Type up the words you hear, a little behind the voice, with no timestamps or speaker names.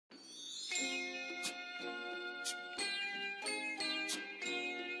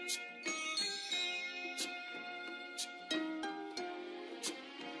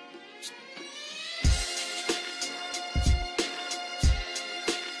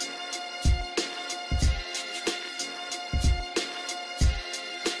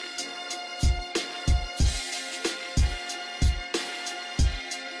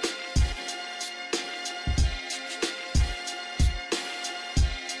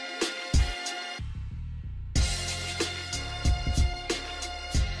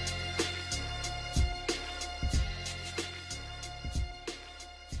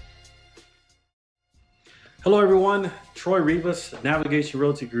Hello everyone, Troy Rivas, Navigation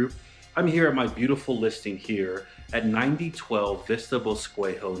Realty Group. I'm here at my beautiful listing here at 9012 Vista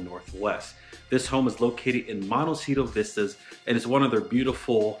Bosquejo Northwest. This home is located in Montecito Vistas and it's one of their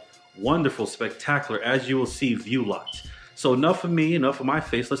beautiful, wonderful, spectacular, as you will see, view lots. So enough of me, enough of my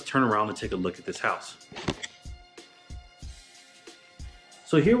face, let's turn around and take a look at this house.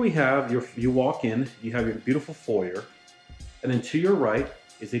 So here we have, you walk in, you have your beautiful foyer, and then to your right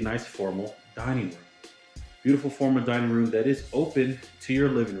is a nice formal dining room. Beautiful formal dining room that is open to your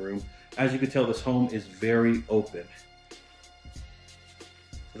living room. As you can tell, this home is very open.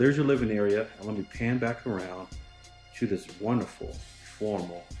 So there's your living area, and let me pan back around to this wonderful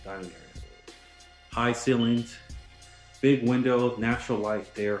formal dining area. High ceilings, big window, natural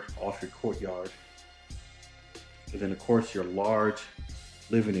light there off your courtyard. And then of course your large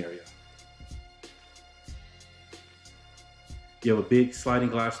living area. You have a big sliding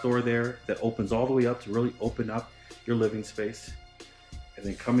glass door there that opens all the way up to really open up your living space. And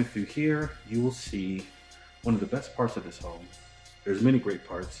then coming through here, you will see one of the best parts of this home, there's many great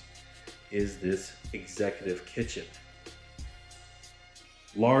parts, is this executive kitchen.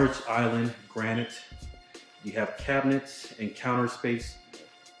 Large island granite. You have cabinets and counter space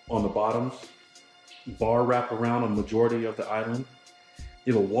on the bottoms. Bar wrap around on the majority of the island.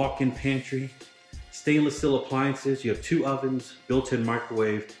 You have a walk-in pantry. Stainless steel appliances, you have 2 ovens, built-in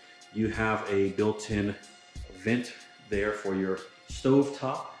microwave, you have a built-in vent there for your stove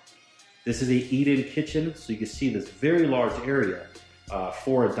top. This is a eat-in kitchen, so you can see this very large area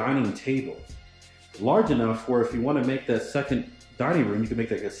for a dining table. Large enough where if you want to make that second dining room, you can make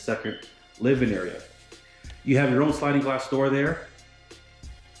that a second living area. You have your own sliding glass door there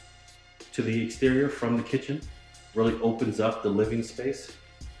to the exterior from the kitchen. Really opens up the living space.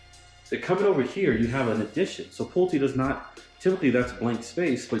 So coming over here, you have an addition. So Pulte does not, typically that's blank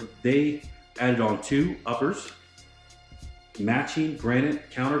space, but they added on 2 uppers, matching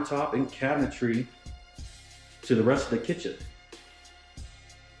granite countertop and cabinetry to the rest of the kitchen.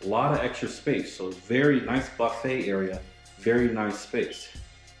 A lot of extra space, so very nice buffet area, very nice space.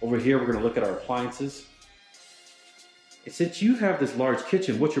 Over here, we're gonna look at our appliances. And since you have this large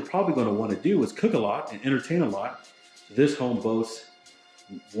kitchen, what you're probably gonna wanna do is cook a lot and entertain a lot. This home boasts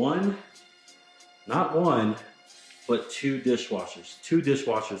not one, but 2 dishwashers. 2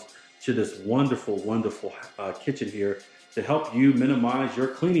 dishwashers to this wonderful, wonderful kitchen here to help you minimize your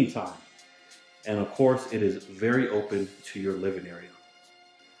cleaning time. And of course, it is very open to your living area.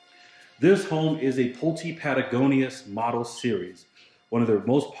 This home is a Pulte Patagonia model series, one of their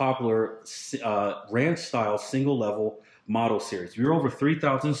most popular ranch-style single-level model series. We're over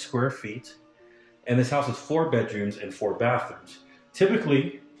 3,000 square feet. And this house is 4 bedrooms and 4 bathrooms.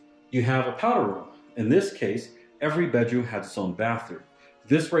 Typically, you have a powder room. In this case, every bedroom has its own bathroom.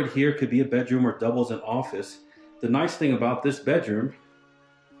 This right here could be a bedroom or doubles an office. The nice thing about this bedroom,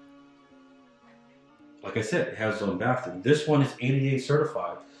 like I said, it has its own bathroom. This one is ADA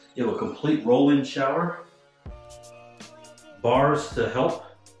certified. You have a complete roll-in shower, bars to help,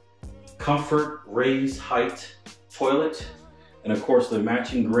 comfort, raise, height, toilet, and of course the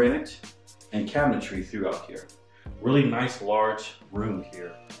matching granite and cabinetry throughout here. Really nice large room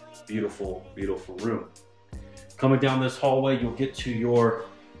here. Beautiful, beautiful room. Coming down this hallway, you'll get to your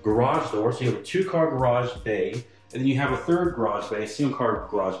garage door. So you have a 2-car garage bay, and then you have a 3rd garage bay, a single-car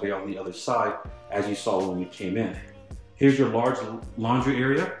garage bay on the other side, as you saw when we came in. Here's your large laundry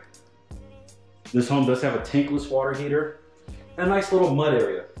area. This home does have a tankless water heater and a nice little mud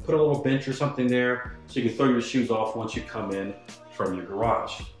area. Put a little bench or something there so you can throw your shoes off once you come in from your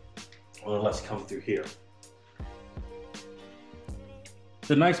garage. Well, let's come through here.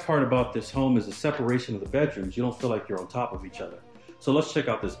 The nice part about this home is the separation of the bedrooms. You don't feel like you're on top of each other. So let's check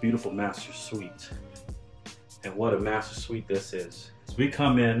out this beautiful master suite. And what a master suite this is. As we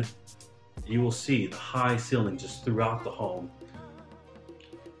come in, you will see the high ceiling just throughout the home.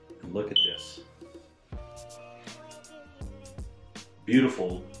 And look at this.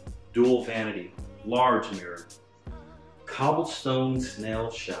 Beautiful dual vanity, large mirror, cobblestone snail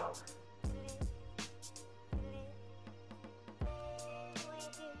shower.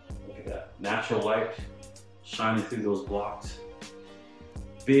 Natural light shining through those blocks.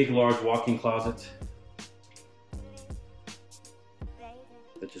 Big, large walk-in closet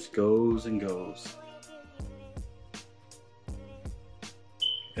that just goes and goes.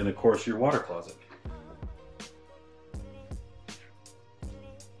 And of course, your water closet.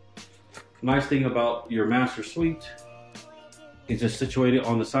 Nice thing about your master suite is it's situated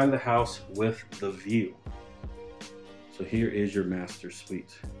on the side of the house with the view. So here is your master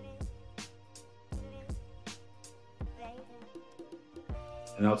suite.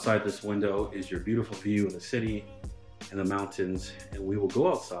 And outside this window is your beautiful view of the city and the mountains. And we will go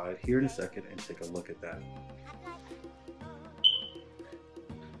outside here in a second and take a look at that.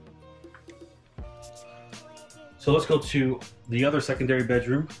 So let's go to the other secondary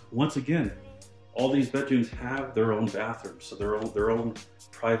bedroom. Once again, all these bedrooms have their own bathrooms, so their own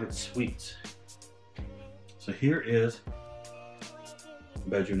private suites. So here is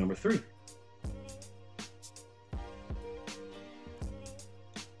bedroom number 3.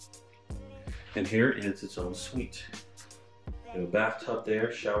 And here is its own suite. You have a bathtub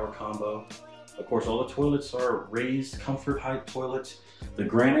there, shower combo. Of course, all the toilets are raised comfort height toilets. The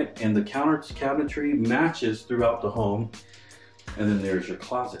granite and the cabinetry matches throughout the home. And then there's your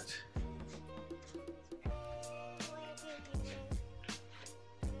closet.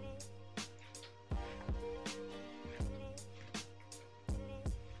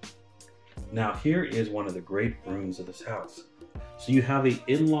 Now here is one of the great rooms of this house. So you have a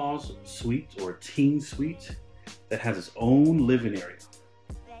in-laws suite or a teen suite that has its own living area.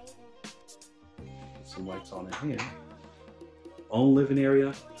 Put some lights on in here. Own living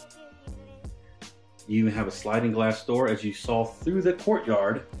area. You even have a sliding glass door, as you saw through the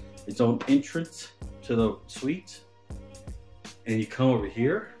courtyard, its own entrance to the suite. And you come over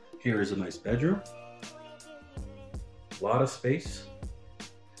here. Here is a nice bedroom. A lot of space.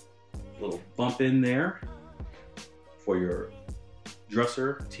 Little bump in there for your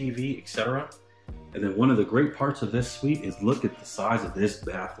dresser, TV, etc. And then one of the great parts of this suite is look at the size of this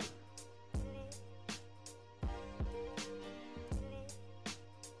bathroom.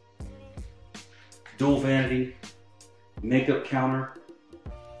 Dual vanity, makeup counter.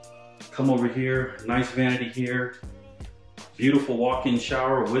 Come over here, nice vanity here. Beautiful walk-in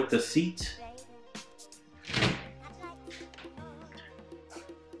shower with the seat.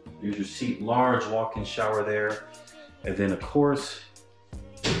 There's your seat, large walk-in shower there. And then of course,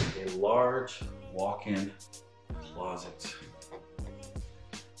 a large walk-in closet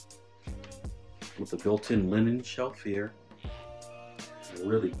with a built-in linen shelf here. A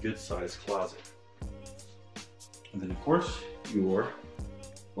really good sized closet. And then of course, your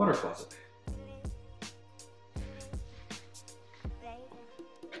water closet.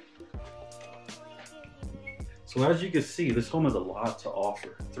 So as you can see, this home has a lot to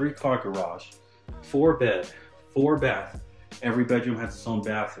offer. 3-car garage, 4 bed, 4 bath. Every bedroom has its own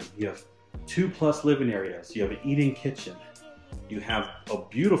bathroom. You have 2+ living areas. You have an eating kitchen. You have a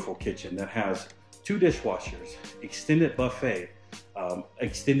beautiful kitchen that has 2 dishwashers, extended buffet,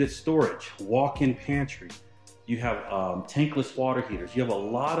 extended storage, walk-in pantry. You have tankless water heaters. You have a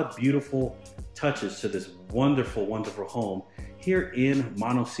lot of beautiful touches to this wonderful, wonderful home here in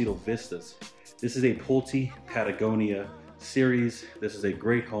Manzano Vistas. This is a Pulte Patagonia series. This is a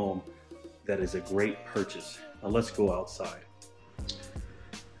great home that is a great purchase. Now let's go outside.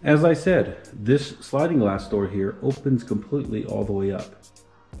 As I said, this sliding glass door here opens completely all the way up.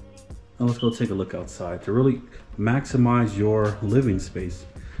 Now let's go take a look outside to really maximize your living space.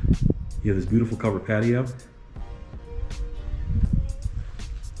 You have this beautiful covered patio.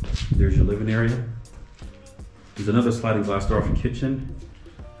 There's your living area. There's another sliding glass door for kitchen.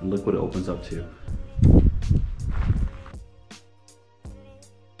 And look what it opens up to.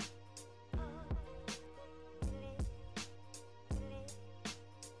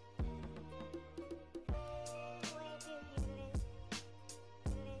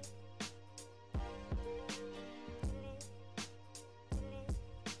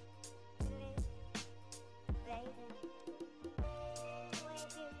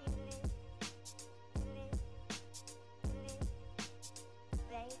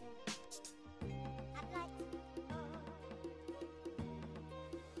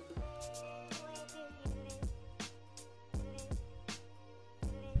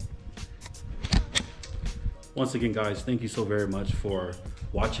 Once again, guys, thank you so very much for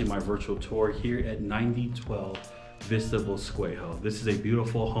watching my virtual tour here at 9012 Vista Bosquejo. This is a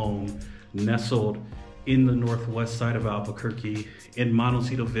beautiful home nestled in the northwest side of Albuquerque in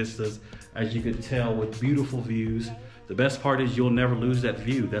Manzano Vistas, as you can tell, with beautiful views. The best part is you'll never lose that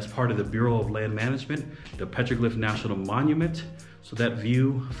view. That's part of the Bureau of Land Management, the Petroglyph National Monument. So that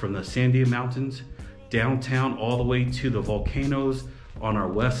view from the Sandia Mountains downtown all the way to the volcanoes on our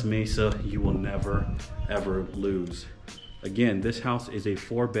west mesa, you will never ever lose. Again, this house is a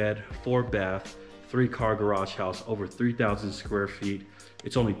 4-bed, 4-bath, 3-car garage house, over 3,000 square feet.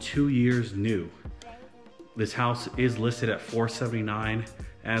 It's only 2 years new. This house is listed at $479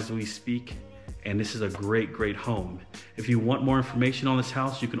 as we speak, and this is a great, great home. If you want more information on this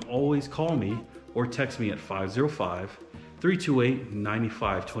house, you can always call me or text me at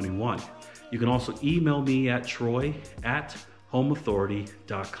 505-328-9521. You can also email me at troy@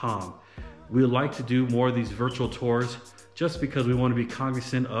 homeauthority.com. We would like to do more of these virtual tours just because we want to be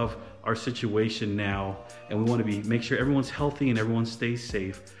cognizant of our situation now, and we want to make sure everyone's healthy and everyone stays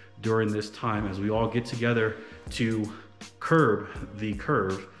safe during this time as we all get together to curb the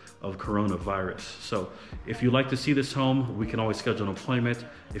curve of coronavirus. So if you'd like to see this home, we can always schedule an appointment.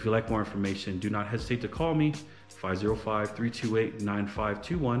 If you'd like more information, do not hesitate to call me,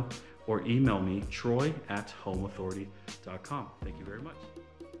 505-328-9521, or email me, troy@homeauthority.com. Thank you very much.